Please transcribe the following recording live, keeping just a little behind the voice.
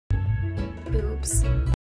boobs.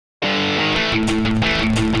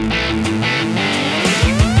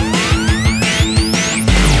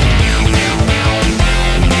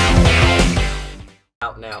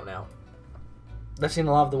 Now. I've seen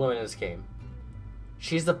a lot of the women in this game.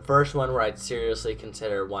 She's the first one where I'd seriously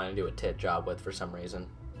consider wanting to do a tit job with for some reason.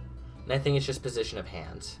 And I think it's just position of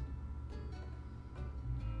hands.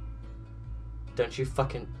 Don't you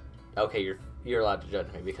fucking... Okay, you're allowed to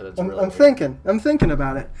judge me because it's really weird. I'm thinking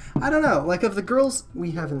about it. I don't know. Like, of the girls,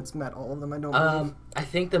 we haven't met all of them, I don't believe. I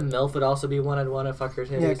think the MILF would also be one I'd want to fuck her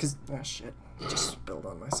titties. Yeah, because... Oh, shit. Just spilled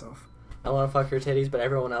on myself. I want to fuck her titties, but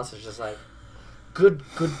everyone else is just like... Good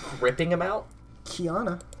gripping amount?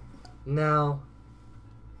 Kiana. No.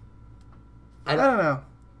 I don't know.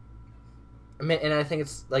 I mean, and I think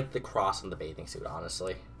it's like the cross on the bathing suit,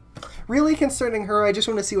 honestly. Really concerning her, I just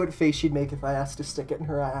want to see what face she'd make if I asked to stick it in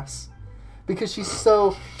her ass. Because she's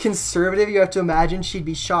so conservative, you have to imagine she'd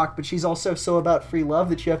be shocked, but she's also so about free love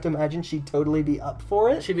that you have to imagine she'd totally be up for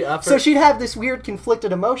it. She'd be up for So it. she'd have this weird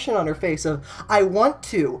conflicted emotion on her face of, I want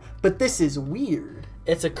to, but this is weird.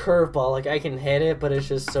 It's a curveball. Like, I can hit it, but it's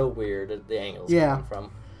just so weird at the angles it's coming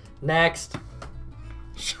from. Next.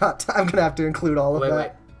 Shot. I'm going to have to include all of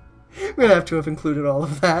that. Wait. I'm going to have to have included all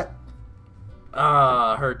of that.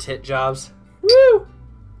 Her tit jobs. Woo!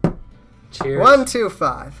 Cheers. 1, 2,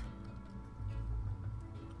 5.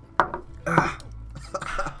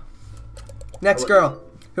 Next girl.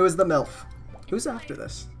 Who is the MILF? Who's after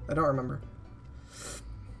this? I don't remember.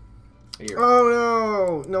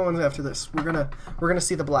 Oh no! No one's after this. We're gonna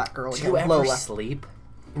see the black girl again. Do you ever sleep?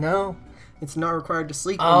 No, it's not required to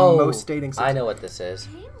sleep in most dating sites. I know what this is.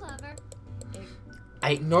 Hey, lover.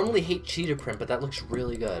 I normally hate cheetah print, but that looks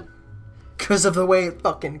really good. Because of the way it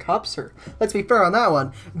fucking cups her. Let's be fair on that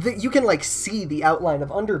one. You can like see the outline of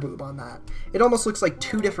underboob on that. It almost looks like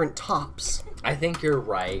two different tops. I think you're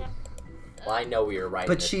right. Well, I know you're right.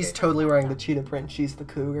 But she's totally wearing the cheetah print. She's the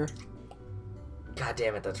cougar. God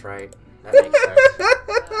damn it, that's right. That makes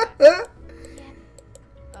sense.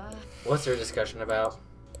 What's their discussion about?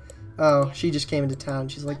 Oh, she just came into town.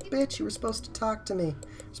 She's like, bitch, you were supposed to talk to me.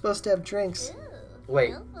 You're supposed to have drinks.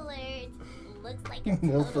 Wait. MILF alert. Looks like a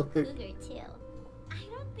MILF total alert. cougar too. I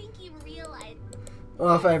don't think you realize.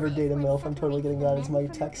 Well, if I ever date a MILF, I'm totally getting that as my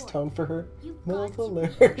text tone for her. MILF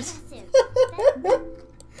alert.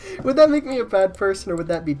 Would that make me a bad person, or would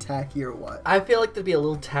that be tacky, or what? I feel like that'd be a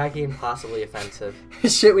little tacky and possibly offensive.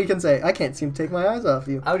 Shit we can say. I can't seem to take my eyes off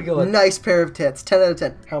you. I would go with... Nice pair of tits. 10 out of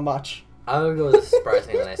 10. How much? I would go with a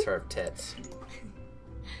surprisingly nice pair of tits.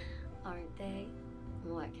 Aren't they?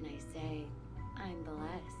 What can I say? I'm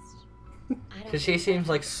blessed. Because she seems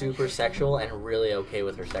like super sexual and really okay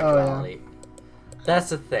with her sexuality. Oh, yeah. That's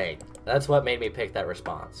the thing. That's what made me pick that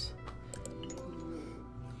response.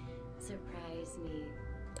 Surprise me.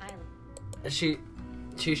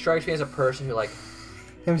 She strikes me as a person who, like...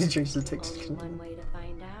 How many drinks does it take? Only one way to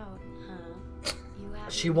find out, huh?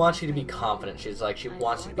 She wants you to be confident. She's like, she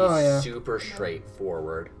wants you to be super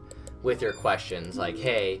straightforward with your questions. Like,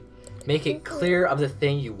 hey, make it clear of the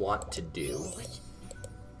thing you want to do.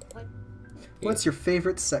 What's your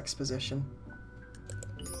favorite sex position?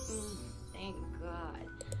 Thank God.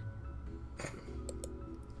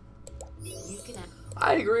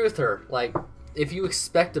 I agree with her. Like, if you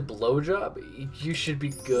expect a blowjob, you should be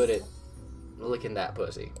good at licking that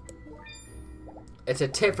pussy. It's a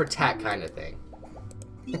tit for tat kind of thing.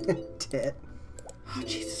 Tit. Oh,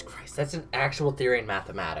 Jesus Christ. That's an actual theory in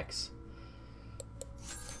mathematics.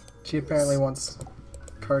 She apparently wants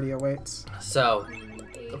cardio weights. So,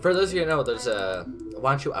 for those of you who know, there's a...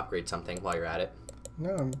 Why don't you upgrade something while you're at it?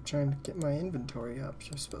 No, I'm trying to get my inventory up.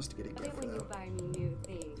 You're supposed to get a gift for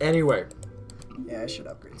that. Anyway. Yeah, I should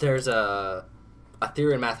upgrade. There's a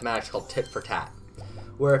theory in mathematics called tit for tat.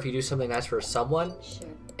 Where if you do something nice for someone,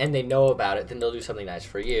 and they know about it, then they'll do something nice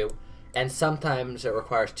for you. And sometimes it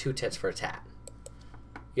requires 2 tits for a tat.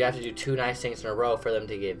 You have to do 2 nice things in a row for them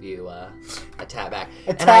to give you a tat back.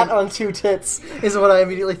 A tat on 2 tits is what I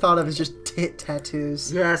immediately thought of as just tit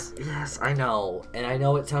tattoos. Yes, I know. And I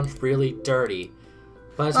know it sounds really dirty.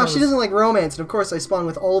 But she doesn't like romance, and of course I spawn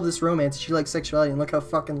with all of this romance. She likes sexuality, and look how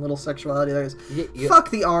fucking little sexuality there is.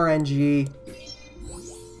 Fuck the RNG.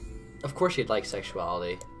 Of course you'd like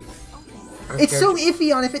sexuality. It's so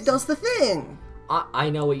iffy on if it does the thing. I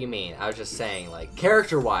know what you mean. I was just saying, like,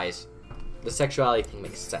 character-wise, the sexuality thing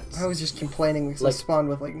makes sense. I was just complaining because I spawned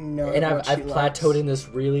with, like, no. And I've plateaued in this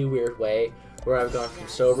really weird way where I've gone from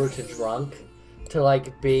sober to drunk to,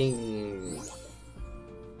 like, being...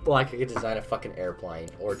 Like, I could design a fucking airplane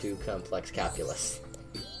or do complex calculus.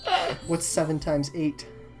 What's 7 times 8?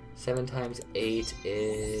 7 times 8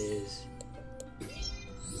 is...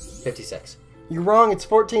 56. You're wrong. It's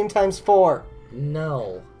 14 times 4.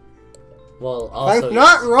 No. Well, also... I'm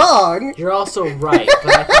not wrong! You're also right,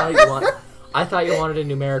 but I thought you wanted a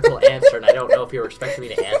numerical answer, and I don't know if you were expecting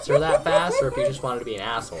me to answer that fast, or if you just wanted to be an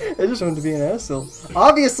asshole. I just wanted to be an asshole.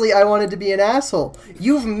 Obviously, I wanted to be an asshole.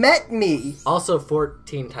 You've met me! Also,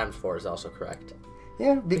 14 times 4 is also correct.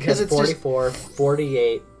 Yeah, because it's 44,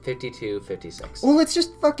 48, 52, 56. Well, it's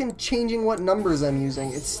just fucking changing what numbers I'm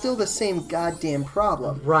using. It's still the same goddamn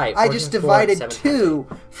problem. Right. I just 4 divided times 2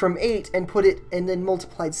 from 8 and put it, and then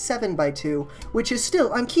multiplied 7 by 2, which is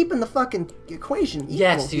still, I'm keeping the fucking equation equal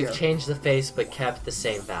Yes, here. you've changed the face, but kept the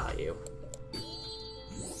same value.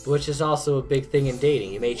 Which is also a big thing in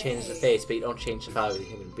dating. You may change the face, but you don't change the value of the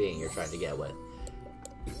human being you're trying to get with.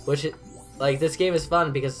 Which, like, this game is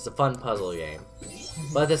fun because it's a fun puzzle game.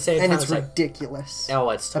 But at the same time, And it's like, ridiculous. oh,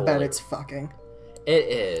 it's totally... I bet it's fucking. It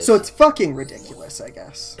is. So it's fucking ridiculous, I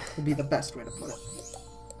guess. Would be the best way to put it.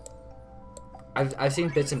 I've seen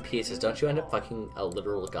bits and pieces. Don't you end up fucking a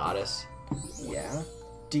literal goddess? Yeah.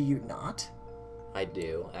 Do you not? I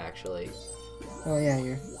do, actually. Oh yeah,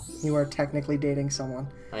 you are technically dating someone.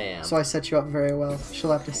 I am. So I set you up very well.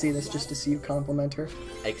 She'll have to see this just to see you compliment her.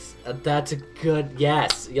 That's a good...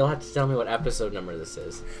 Yes! You'll have to tell me what episode number this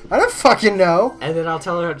is. I don't fucking know! And then I'll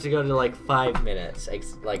tell her to go to, like, 5 minutes.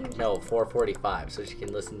 Like, no, 4:45, so she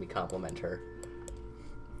can listen to me compliment her.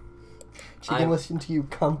 She can listen to you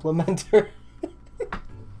compliment her.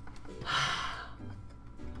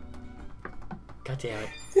 God damn it.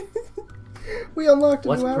 We unlocked a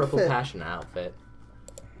What's new outfit. Purple Passion outfit?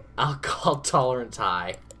 Alcohol tolerance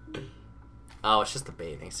high. Oh, it's just the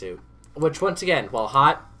bathing suit. Which, once again, while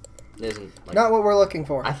hot, isn't... Like, not what we're looking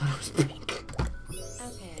for. I thought it was pink.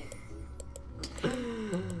 Okay.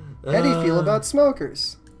 How do you feel about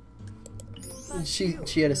smokers? She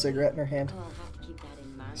had a cigarette in her hand. Well, I'll have to keep that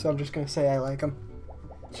in mind. So I'm just gonna say I like them.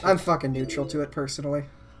 I'm fucking neutral to it, personally.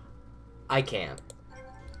 I can't.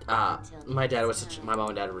 My mom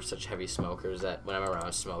and dad were such heavy smokers that when I'm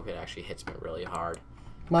around smoke, it actually hits me really hard.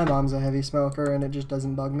 My mom's a heavy smoker, and it just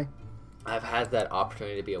doesn't bug me. I've had that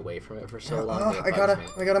opportunity to be away from it for so long. Oh, that I it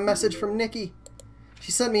bugs me. got a message from Nikki.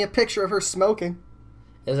 She sent me a picture of her smoking.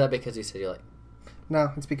 Is that because you said you like...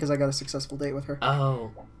 No, it's because I got a successful date with her.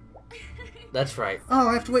 Oh. That's right. Oh,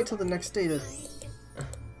 I have to wait till the next day to...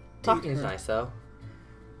 Talking is nice, though.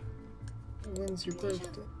 When's your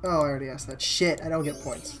birthday? Oh, I already asked that. Shit, I don't get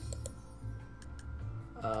points.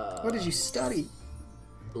 What did you study?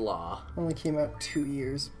 Law. Only came out 2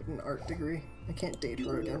 years, but an art degree. I can't date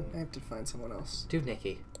her again. I have to find someone else. Dude,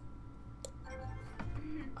 Nikki.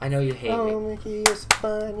 I know you hate Oh, me. Mickey,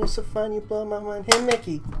 you're so fine, you blow my mind. Hey,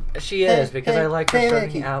 Mickey. She is, Hey, because hey, I like her hey, starting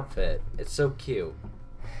Mickey. outfit. It's so cute.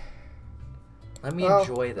 Let me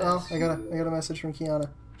enjoy this. Oh, I got a message from Kiana.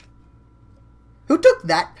 Who took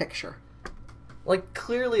that picture? Like,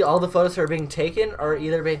 clearly all the photos that are being taken are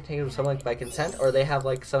either being taken with someone by consent, or they have,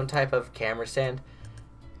 like, some type of camera stand.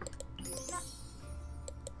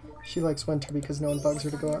 She likes winter because no one bugs her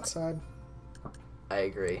to go outside. I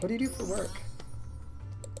agree. What do you do for work?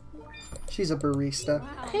 She's a barista.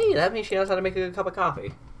 Hey, that means she knows how to make a good cup of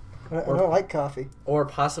coffee. I don't like coffee. Or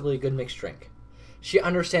possibly a good mixed drink. She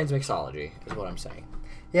understands mixology, is what I'm saying.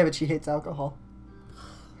 Yeah, but she hates alcohol.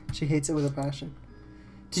 She hates it with a passion.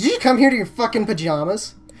 Did you come here to your fucking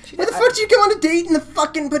pajamas? Why the fuck did you come on a date in the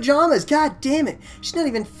fucking pajamas? God damn it. She's not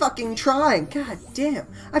even fucking trying. God damn.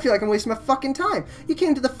 I feel like I'm wasting my fucking time. You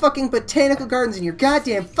came to the fucking botanical gardens in your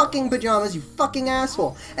goddamn fucking pajamas, you fucking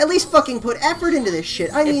asshole. At least fucking put effort into this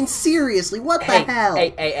shit. I mean, seriously, what the hell?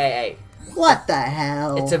 Hey. What the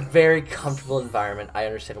hell? It's a very comfortable environment. I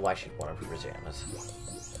understand why she'd want to wear pajamas.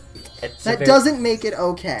 That doesn't make it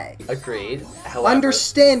okay. Agreed. However,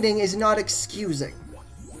 Understanding is not excusing.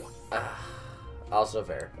 also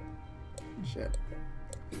fair. Shit.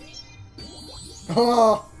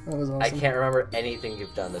 Oh, that was awesome. I can't remember anything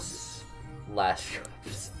you've done this last few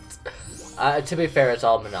episodes. To be fair, it's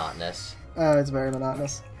all monotonous. It's very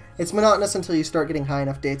monotonous. It's monotonous until you start getting high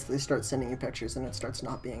enough dates that they start sending you pictures, and it starts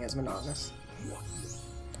not being as monotonous.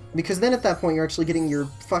 Because then at that point, you're actually getting your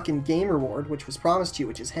fucking game reward, which was promised to you,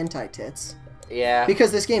 which is hentai tits. Yeah.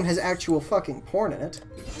 Because this game has actual fucking porn in it.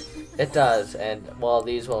 It does, and, well,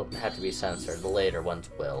 these won't have to be censored. The later ones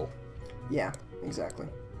will. Yeah, exactly.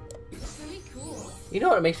 Pretty cool. You know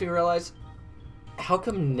what it makes me realize? How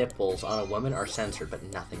come nipples on a woman are censored, but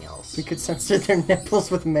nothing else? We could censor their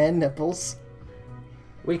nipples with man nipples.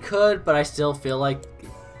 We could, but I still feel like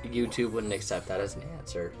YouTube wouldn't accept that as an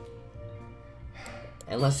answer.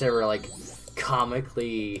 Unless they were, like,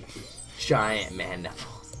 comically giant man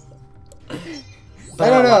nipples. I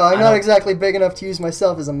don't know. I'm not exactly big enough to use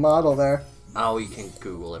myself as a model there. Oh, you can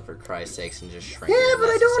Google it for Christ's sakes and just shrink Yeah, it. but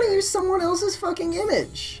I don't want to use someone else's fucking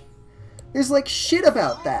image. There's like shit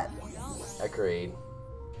about that. Agreed.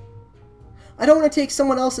 I don't want to take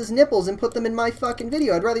someone else's nipples and put them in my fucking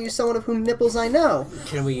video. I'd rather use someone of whom nipples I know.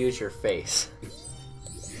 Can we use your face?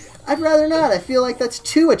 I'd rather not. I feel like that's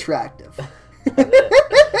too attractive.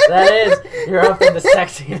 That is, you're up in the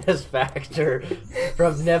sexiness factor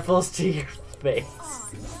from nipples to your face.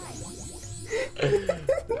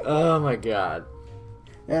 Oh my god.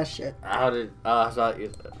 Yeah, shit. How did, I thought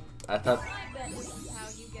you, I thought I bet this is how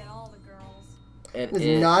you get all the girls. it This is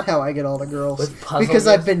is not how I get all the girls. With puzzle Because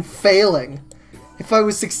games? I've been failing. If I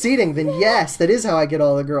was succeeding, then yes, that is how I get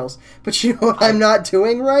all the girls. But you know what I'm not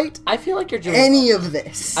doing right? I feel like you're doing Any of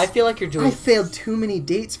this. I feel like you're doing I failed too many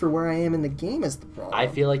dates for where I am in the game is the problem. I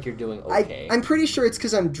feel like you're doing okay. I'm pretty sure it's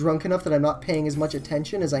because I'm drunk enough that I'm not paying as much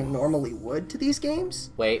attention as I normally would to these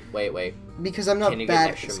games. Wait. Because I'm not Can you get bad an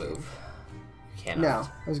at extra this game. move? You cannot. No,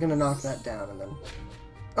 I was gonna knock that down and then...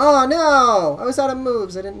 Oh no! I was out of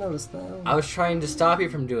moves, I didn't notice that. I was trying to stop you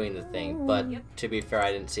from doing the thing, but to be fair,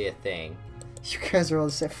 I didn't see a thing. You guys are all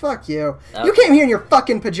the same. Fuck you. Okay. You came here in your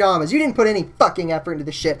fucking pajamas. You didn't put any fucking effort into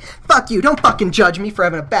this shit. Fuck you. Don't fucking judge me for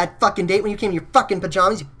having a bad fucking date when you came in your fucking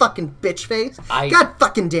pajamas, you fucking bitch face. God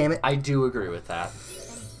fucking damn it. I do agree with that.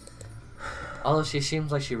 Although she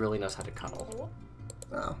seems like she really knows how to cuddle.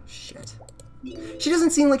 Oh, shit. She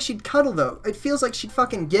doesn't seem like she'd cuddle, though. It feels like she'd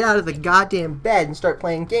fucking get out of the goddamn bed and start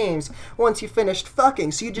playing games once you finished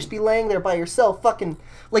fucking. So you'd just be laying there by yourself, fucking,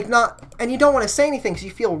 like, not... And you don't want to say anything because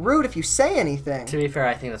you feel rude if you say anything. To be fair,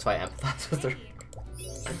 I think that's why I empathize with her.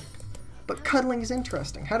 But cuddling is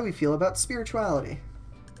interesting. How do we feel about spirituality?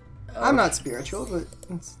 I'm not spiritual, but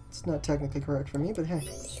it's not technically correct for me, but hey.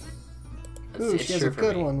 Ooh, It's she has true a for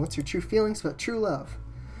good me. one. What's your true feelings about true love?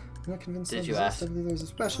 I'm not convinced Did that you exists. ask? I believe there's a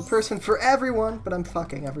special person for everyone, but I'm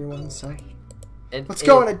fucking everyone, so... It- Let's it-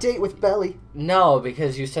 go on a date with Belly. No,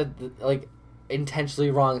 because you said, like,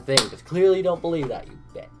 intentionally wrong thing. Because clearly you don't believe that, you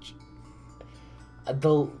bitch.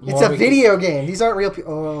 It's a video game. These aren't real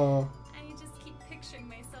people. Oh. I just keep picturing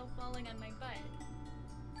myself falling on my butt.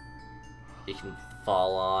 You can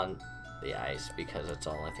fall on the ice because it's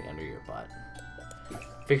the only thing under your butt.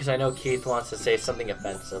 Because I know Keith wants to say something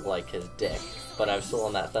offensive like his dick, but I'm still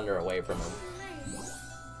on that thunder away from him.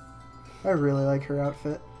 I really like her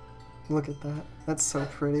outfit. Look at that. That's so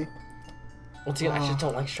pretty. Once again, I Oh. just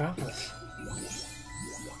don't like strapless.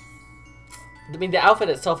 I mean, the outfit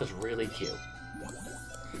itself is really cute.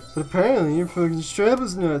 But apparently you're fucking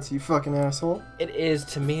strapless nuts, you fucking asshole. It is,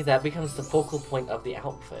 to me, that becomes the focal point of the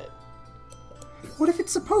outfit. What if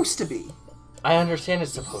it's supposed to be? I understand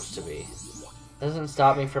it's supposed to be. It doesn't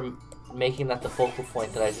stop me from making that the focal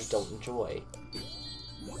point that I just don't enjoy.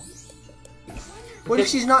 What if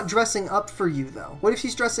she's not dressing up for you, though? What if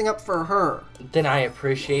she's dressing up for her? Then I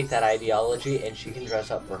appreciate that ideology, and she can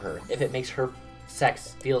dress up for her. If it makes her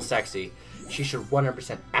feel sexy, she should 100%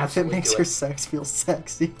 If it absolutely makes do her it. sex feel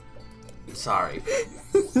sexy. Sorry.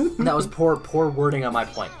 That was poor wording on my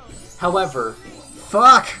point. However,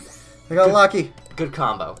 Fuck! I got lucky. good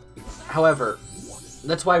combo. However,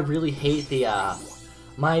 that's why I really hate the,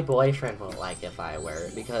 my boyfriend won't like if I wear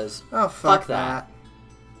it, because Oh, fuck that.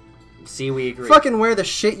 See, we agree. Fucking wear the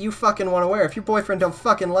shit you fucking want to wear. If your boyfriend don't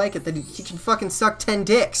fucking like it, then he can fucking suck 10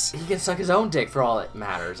 dicks. He can suck his own dick for all it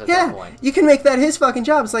matters at that Yeah, point. you can make that his fucking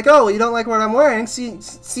job. It's like, oh, well, you don't like what I'm wearing, so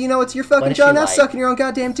you know it's your fucking What if job she now, liked- sucking your own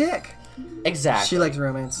goddamn dick. Exactly. She likes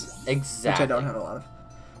romance, Exactly. which I don't have a lot of.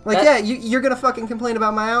 Like, That- yeah, you're gonna fucking complain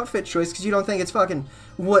about my outfit choice because you don't think it's fucking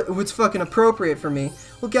what's fucking appropriate for me.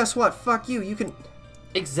 Well, guess what? Fuck you. You can.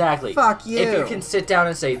 Exactly. Fuck you. If you can sit down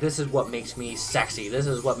and say, this is what makes me sexy, this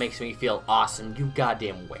is what makes me feel awesome, you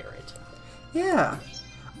goddamn wear it. Yeah,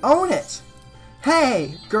 own it.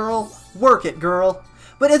 Hey, girl, work it, girl.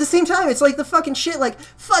 But at the same time, it's like the fucking shit. Like,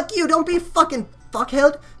 fuck you. Don't be a fucking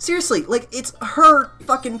fuckhead. Seriously, like it's her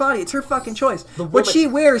fucking body. It's her fucking choice. What woman- she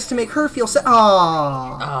wears to make her feel Aww.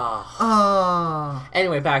 Ah. Aww.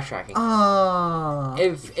 Anyway, backtracking. Aww.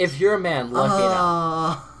 If you're a man lucky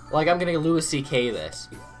enough, Aww. like I'm gonna Louis C.K. this.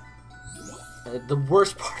 The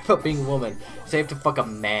worst part about being a woman is they have to fuck a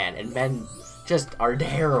man, and men just are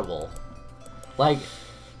terrible. Like,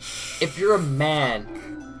 if you're a man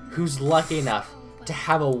who's lucky enough to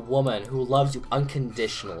have a woman who loves you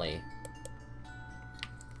unconditionally,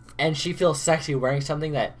 and she feels sexy wearing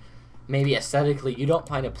something that maybe aesthetically you don't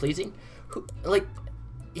find it pleasing,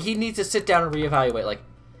 he needs to sit down and reevaluate, like,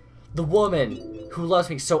 the woman who loves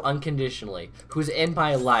me so unconditionally, who's in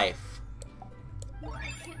my life,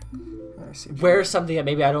 I see. wears something that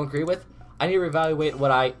maybe I don't agree with, I need to reevaluate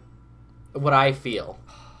what I feel.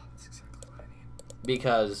 That's exactly what I need.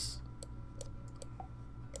 Because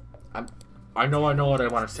I know what I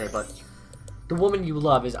want to say, but the woman you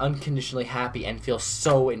love is unconditionally happy and feels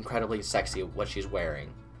so incredibly sexy with what she's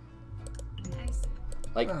wearing.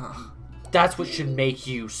 Like, that's what should make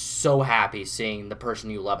you so happy, seeing the person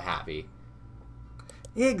you love happy.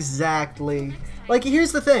 Exactly. Like,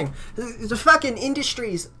 here's the thing. The fucking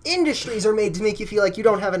industries are made to make you feel like you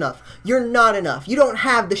don't have enough. You're not enough. You don't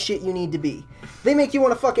have the shit you need to be. They make you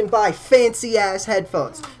want to fucking buy fancy-ass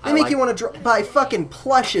headphones. They make you want to buy fucking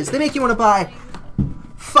plushes. They make you want to buy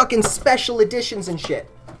fucking special editions and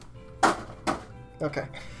shit. Okay.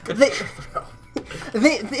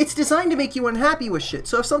 It's designed to make you unhappy with shit.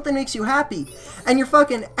 So if something makes you happy, and you're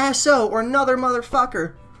fucking SO or another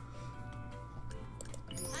motherfucker...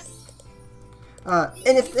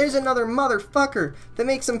 and if there's another motherfucker that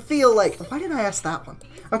makes them feel like... Why did I ask that one?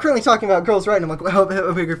 I'm currently talking about girls right, and I'm like, well,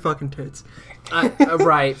 how big are fucking tits?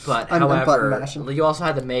 Right, but I'm however, you also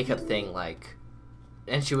had the makeup thing, like...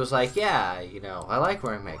 And she was like, yeah, you know, I like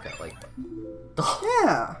wearing makeup. Like,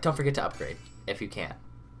 yeah. Don't forget to upgrade, if you can.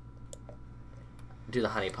 Do the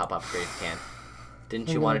Huniepop upgrade if you can. Didn't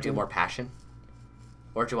you want to do more passion?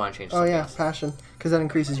 Or do you want to change something else? Passion. Because that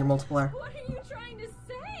increases your multiplier. What are you trying to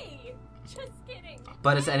say? Just kidding.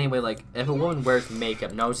 But it's anyway, like, if a woman wears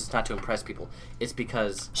makeup, knows it's not to impress people, it's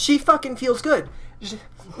because... She fucking feels good.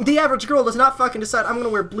 The average girl does not fucking decide, I'm going to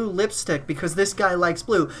wear blue lipstick because this guy likes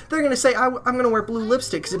blue. They're going to say, I'm going to wear blue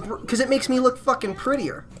lipstick because it makes me look fucking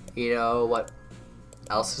prettier. You know what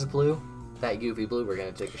else is blue? That UV blue we're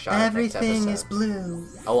going to take a shot at next episode. Everything is blue.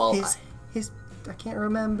 Oh, well, I can't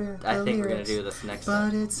remember I think lyrics, we're going to do this next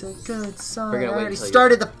but time. it's a good song. We're gonna I wait already until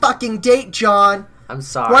started the fucking date, John. I'm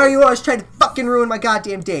sorry. Why are you always trying to fucking ruin my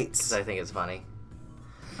goddamn dates? Because I think it's funny.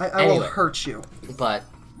 I will hurt you. But,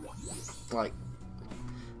 like...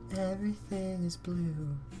 Everything is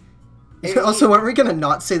blue. Also, aren't we gonna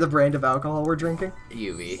not say the brand of alcohol we're drinking?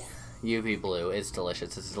 UV. UV blue. It's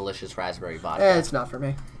delicious. It's a delicious raspberry vodka. It's not for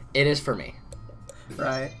me. It is for me.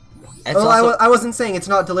 Right. It's well, also, I wasn't saying it's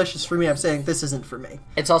not delicious for me. I'm saying this isn't for me.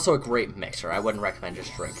 It's also a great mixer. I wouldn't recommend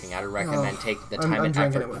just drinking. I'd recommend taking the time and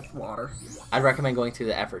drinking effort. it with water. I'd recommend going through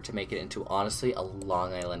the effort to make it into, honestly, a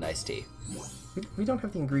Long Island iced tea. We don't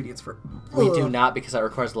have the ingredients for... We do not, because that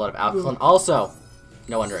requires a lot of alcohol. And also,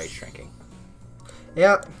 no underage drinking.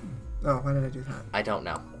 Yep. Oh, why did I do that? I don't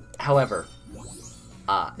know. However,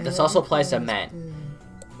 this also applies to men.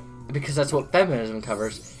 Because that's what feminism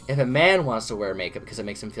covers. If a man wants to wear makeup because it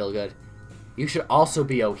makes him feel good, you should also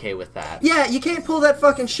be okay with that. Yeah, you can't pull that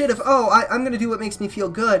fucking shit of, oh, I'm gonna do what makes me feel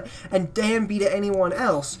good, and damn be to anyone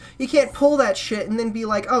else. You can't pull that shit and then be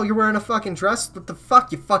like, oh, you're wearing a fucking dress? What the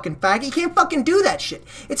fuck, you fucking faggot? You can't fucking do that shit.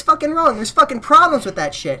 It's fucking wrong. There's fucking problems with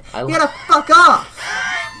that shit. You gotta fuck off.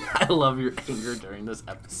 I love your anger during this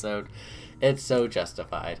episode. It's so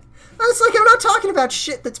justified. It's like, I'm not talking about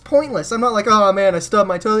shit that's pointless. I'm not like, oh man, I stubbed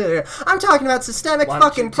my toe the other day. I'm talking about systemic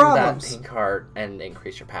fucking problems. Why don't you do that pink heart and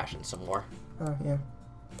increase your passion some more? Oh, yeah.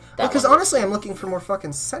 Because honestly, I'm looking for more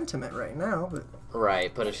fucking sentiment right now, but...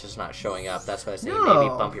 Right, but it's just not showing up. That's why I say maybe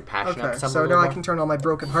bump your passion up some so now I can turn all my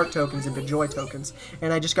broken heart tokens into joy tokens.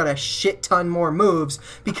 And I just got a shit ton more moves,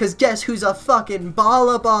 because guess who's a fucking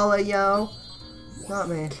baller, yo? Not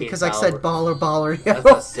me, because I said baller, yo. I was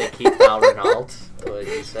about to say Keith Renault, but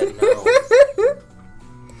you said no.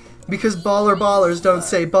 Because ballers don't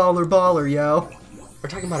say baller, yo. We're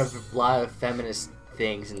talking about a lot of feminist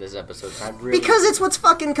things in this episode. So really... Because it's what's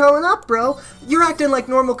fucking coming up, bro. You're acting like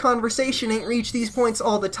normal conversation ain't reached these points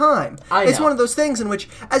all the time. It's one of those things in which,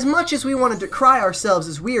 as much as we want to decry ourselves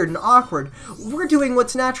as weird and awkward, we're doing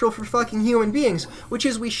what's natural for fucking human beings, which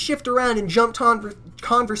is we shift around and jump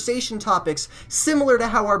conversation topics similar to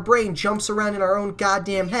how our brain jumps around in our own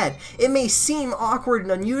goddamn head. It may seem awkward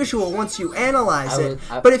and unusual once you analyze it,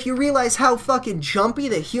 but if you realize how fucking jumpy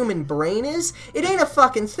the human brain is, it ain't a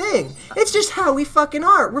fucking thing. It's just how we fucking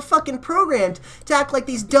are. We're fucking programmed to act like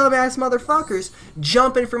these dumbass motherfuckers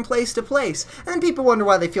jumping from place to place. And people wonder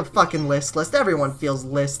why they feel fucking listless. Everyone feels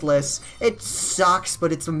listless. It sucks,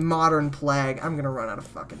 but it's a modern plague. I'm gonna run out of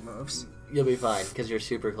fucking moves. You'll be fine, because you're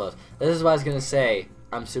super close. This is what I was gonna say.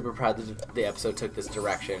 I'm super proud that the episode took this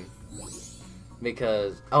direction.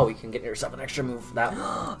 Because, oh, you can get yourself an extra move for that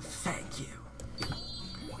one. Thank you.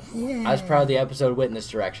 Yeah. I was proud the episode went in this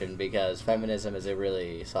direction, because feminism is a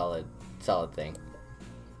really solid thing.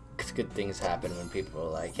 Because good things happen when people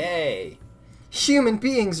are like, hey. Human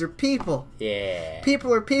beings are people. Yeah.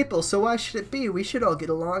 People are people, so why should it be? We should all get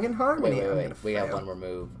along in harmony. Wait. We have one more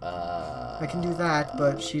move. I can do that,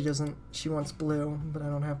 but she doesn't. She wants blue, but I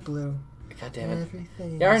don't have blue. God damn it.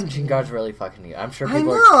 Everything. Yarn Guard's really fucking you. I'm sure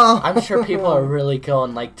people are really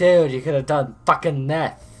going like, dude, you could have done fucking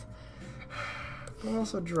that. I'm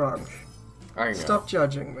also drunk. I know. Stop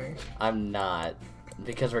judging me. I'm not.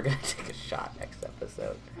 Because we're gonna take a shot next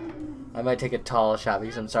episode. I might take a tall shot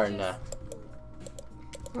because I'm starting to...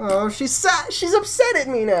 Oh, she's sad. She's upset at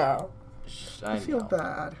me now. I feel know.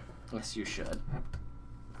 bad. Yes, you should.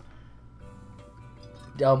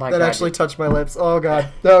 Oh my god. That actually touched my lips. Oh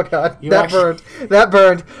god. Oh god. You That actually- burned. That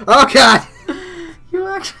burned. Oh god. You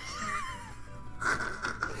actually...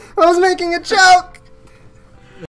 I was making a joke.